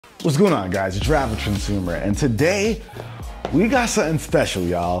What's going on, guys? It's UrAvgConsumer, and today we got something special,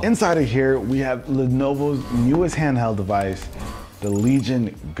 y'all. Inside of here, we have Lenovo's newest handheld device, the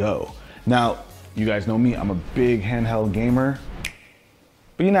Legion Go. Now, you guys know me, I'm a big handheld gamer,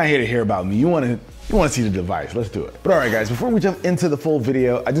 but you're not here to hear about me. You wanna see the device. Let's do it. But all right, guys, before we jump into the full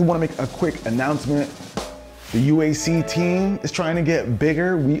video, I just wanna make a quick announcement. The UAC team is trying to get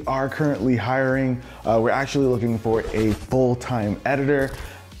bigger. We are currently hiring. We're actually looking for a full-time editor,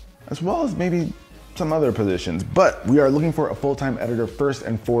 as well as maybe some other positions. But we are looking for a full-time editor first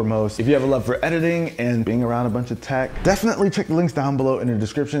and foremost. If you have a love for editing and being around a bunch of tech, definitely check the links down below in the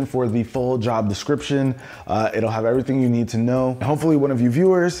description for the full job description. It'll have everything you need to know. And hopefully one of you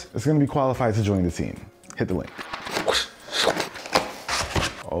viewers is gonna be qualified to join the team. Hit the link.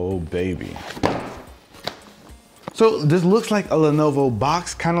 Oh, baby. So this looks like a Lenovo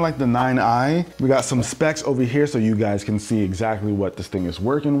box, kind of like the 9i. We got some specs over here so you guys can see exactly what this thing is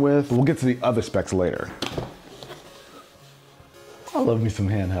working with. We'll get to the other specs later. I love me some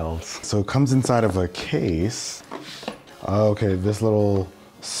handhelds. So it comes inside of a case. Okay, this little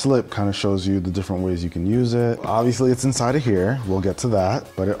slip kind of shows you the different ways you can use it. Obviously it's inside of here, we'll get to that,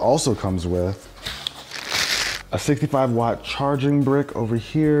 but it also comes with a 65-watt charging brick over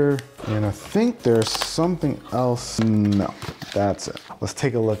here. And I think there's something else. No, that's it. Let's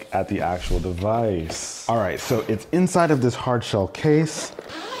take a look at the actual device. All right, so it's inside of this hard shell case.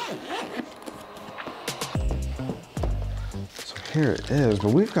 So here it is,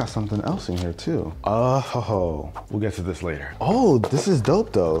 but we've got something else in here too. Oh, we'll get to this later. Oh, this is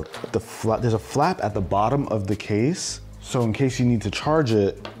dope though. There's a flap at the bottom of the case. So in case you need to charge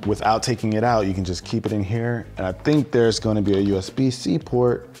it without taking it out, you can just keep it in here. And I think there's gonna be a USB-C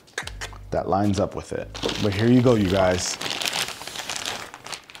port that lines up with it. But here you go, you guys.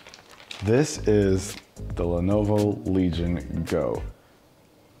 This is the Lenovo Legion Go.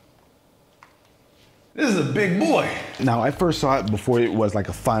 This is a big boy. Now, I first saw it before it was like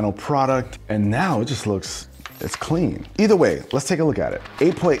a final product, and now it just looks, it's clean. Either way, let's take a look at it.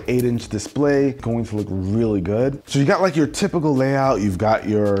 8.8-inch display, going to look really good. So you got like your typical layout. You've got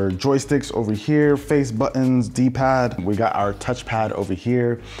your joysticks over here, face buttons, D-pad. We got our touchpad over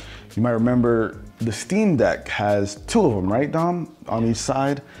here. You might remember the Steam Deck has two of them, right, Dom? On each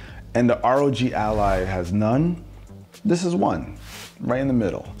side. And the ROG Ally has none. This is one, right in the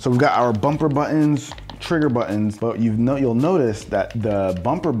middle. So we've got our bumper buttons, trigger buttons, but you'll notice that the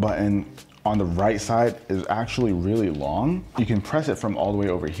bumper button on the right side is actually really long. You can press it from all the way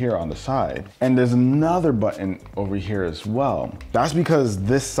over here on the side. And there's another button over here as well. That's because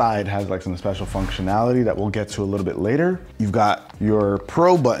this side has like some special functionality that we'll get to a little bit later. You've got your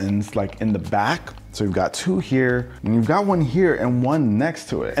Pro buttons like in the back. So you've got two here, and you've got one here and one next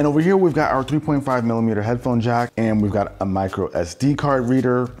to it. And over here, we've got our 3.5mm headphone jack, and we've got a micro SD card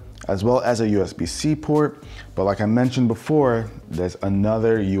reader, as well as a USB-C port. But like I mentioned before, there's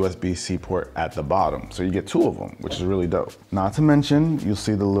another USB-C port at the bottom. So you get two of them, which is really dope. Not to mention, you'll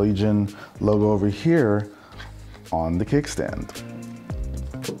see the Legion logo over here on the kickstand.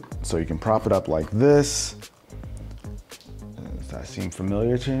 So you can prop it up like this. Does that seem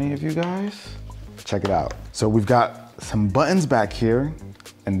familiar to any of you guys? Check it out. So we've got some buttons back here,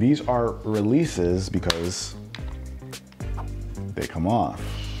 and these are releases because they come off.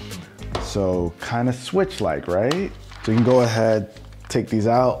 So kind of switch-like, right? So you can go ahead, take these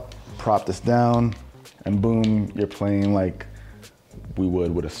out, prop this down, and boom, you're playing like we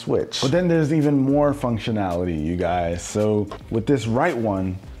would with a Switch. But then there's even more functionality, you guys. So with this right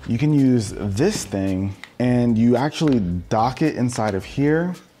one, you can use this thing and you actually dock it inside of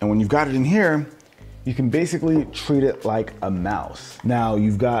here. And when you've got it in here, you can basically treat it like a mouse. Now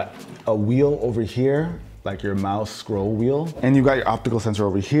you've got a wheel over here, like your mouse scroll wheel. And you've got your optical sensor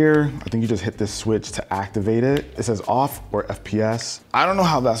over here. I think you just hit this switch to activate it. It says off or FPS. I don't know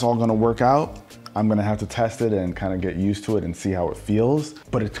how that's all gonna work out. I'm gonna have to test it and kind of get used to it and see how it feels.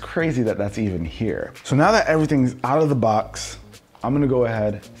 But it's crazy that that's even here. So now that everything's out of the box, I'm gonna go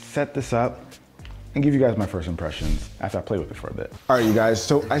ahead, set this up, and give you guys my first impressions after I play with it for a bit. All right, you guys,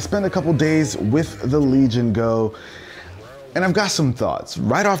 so I spent a couple days with the Legion Go, and I've got some thoughts.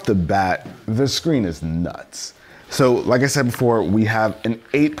 Right off the bat, the screen is nuts. So like I said before, we have an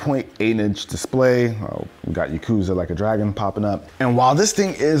 8.8-inch display. Oh, we got Yakuza Like a Dragon popping up. And while this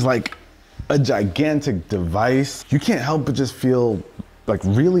thing is like a gigantic device, you can't help but just feel like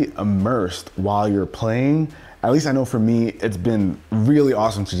really immersed while you're playing. At least I know for me, it's been really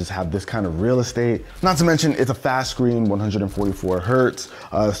awesome to just have this kind of real estate. Not to mention, it's a fast screen, 144 hertz,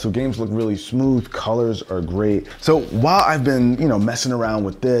 so games look really smooth, colors are great. So while I've been, messing around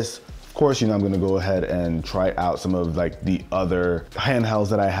with this, of course, you know, I'm gonna go ahead and try out some of like the other handhelds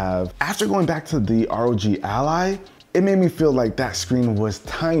that I have. After going back to the ROG Ally, it made me feel like that screen was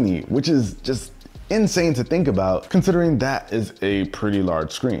tiny, which is just insane to think about considering that is a pretty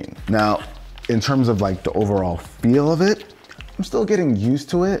large screen. Now, in terms of like the overall feel of it, I'm still getting used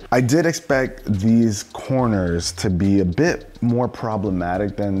to it. I did expect these corners to be a bit more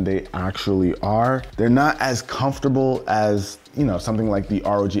problematic than they actually are. They're not as comfortable as, you know, something like the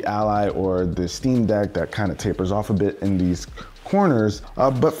ROG Ally or the Steam Deck that kind of tapers off a bit in these corners.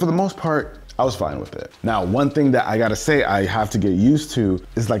 But for the most part, I was fine with it. Now, one thing that I gotta say I have to get used to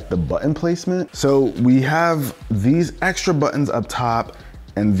is like the button placement. So we have these extra buttons up top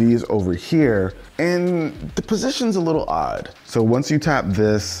and these over here, and the position's a little odd. So once you tap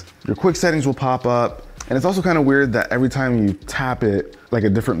this, your quick settings will pop up, and it's also kind of weird that every time you tap it, like a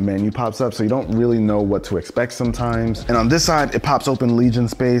different menu pops up, so you don't really know what to expect sometimes. And on this side, it pops open Legion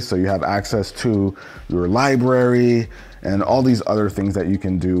space, so you have access to your library and all these other things that you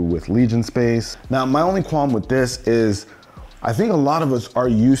can do with Legion space. Now, my only qualm with this is I think a lot of us are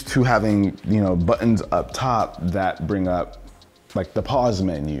used to having, you know, buttons up top that bring up like the pause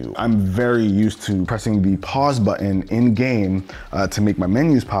menu. I'm very used to pressing the pause button in game to make my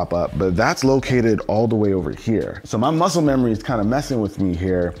menus pop up, but that's located all the way over here. So my muscle memory is kind of messing with me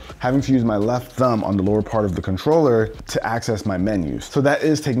here, having to use my left thumb on the lower part of the controller to access my menus. So that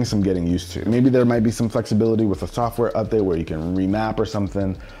is taking some getting used to. Maybe there might be some flexibility with a software update where you can remap or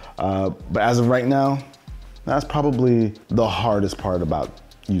something. But as of right now, that's probably the hardest part about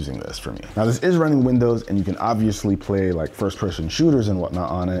using this for me. Now, this is running Windows, and you can obviously play like first-person shooters and whatnot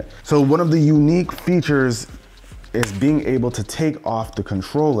on it. So one of the unique features is being able to take off the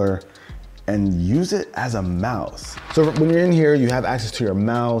controller and use it as a mouse. So when you're in here, you have access to your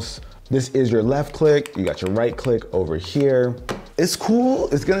mouse. This is your left click. You got your right click over here. It's cool.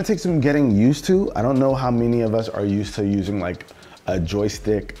 It's gonna take some getting used to. I don't know how many of us are used to using like a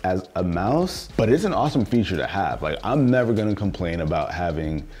joystick as a mouse, but it's an awesome feature to have. Like, I'm never gonna complain about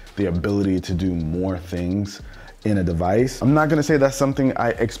having the ability to do more things in a device. I'm not gonna say that's something I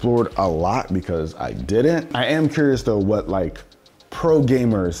explored a lot because I didn't. I am curious though what like pro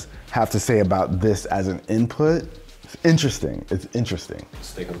gamers have to say about this as an input. It's interesting, it's interesting.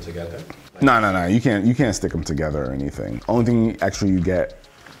 Stick them together? No, you can't stick them together or anything. Only thing extra you get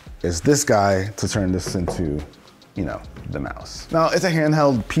is this guy to turn this into, you know, the mouse. Now, it's a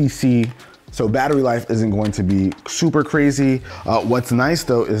handheld PC, so battery life isn't going to be super crazy. What's nice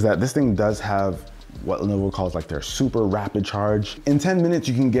though is that this thing does have what Lenovo calls like their super rapid charge. In 10 minutes,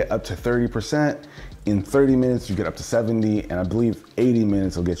 you can get up to 30%. In 30 minutes, you get up to 70, and I believe 80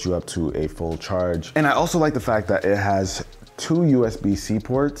 minutes will get you up to a full charge. And I also like the fact that it has 2 USB-C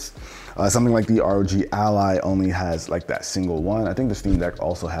ports. Something like the ROG Ally only has like that single one. I think the Steam Deck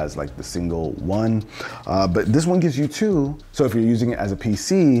also has like the single one, but this one gives you 2. So if you're using it as a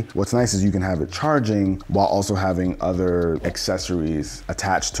PC, what's nice is you can have it charging while also having other accessories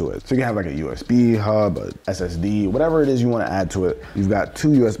attached to it. So you can have like a USB hub, a SSD, whatever it is you want to add to it. You've got 2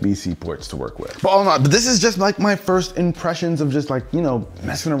 USB-C ports to work with. But this is just like my first impressions of just like, you know,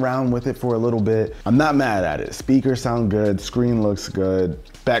 messing around with it for a little bit. I'm not mad at it. Speakers sound good, screen looks good,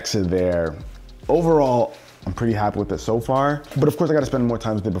 specs are there. Overall, I'm pretty happy with it so far. But of course, I gotta spend more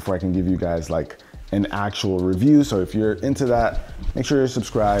time with it before I can give you guys like an actual review. So if you're into that, make sure you're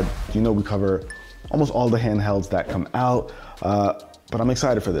subscribed. You know we cover almost all the handhelds that come out. But I'm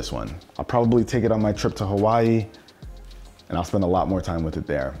excited for this one. I'll probably take it on my trip to Hawaii, and I'll spend a lot more time with it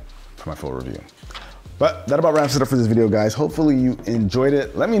there for my full review. But that about wraps it up for this video, guys. Hopefully you enjoyed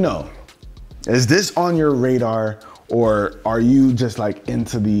it. Let me know, is this on your radar? Or are you just like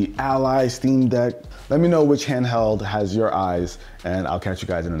into the Ally, Steam Deck? Let me know which handheld has your eyes, and I'll catch you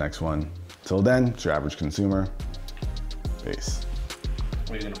guys in the next one. Till then, it's your average consumer. Peace.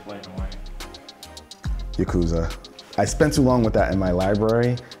 What are you gonna play in Hawaii? Yakuza. I spent too long with that in my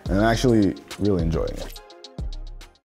library, and I'm actually really enjoying it.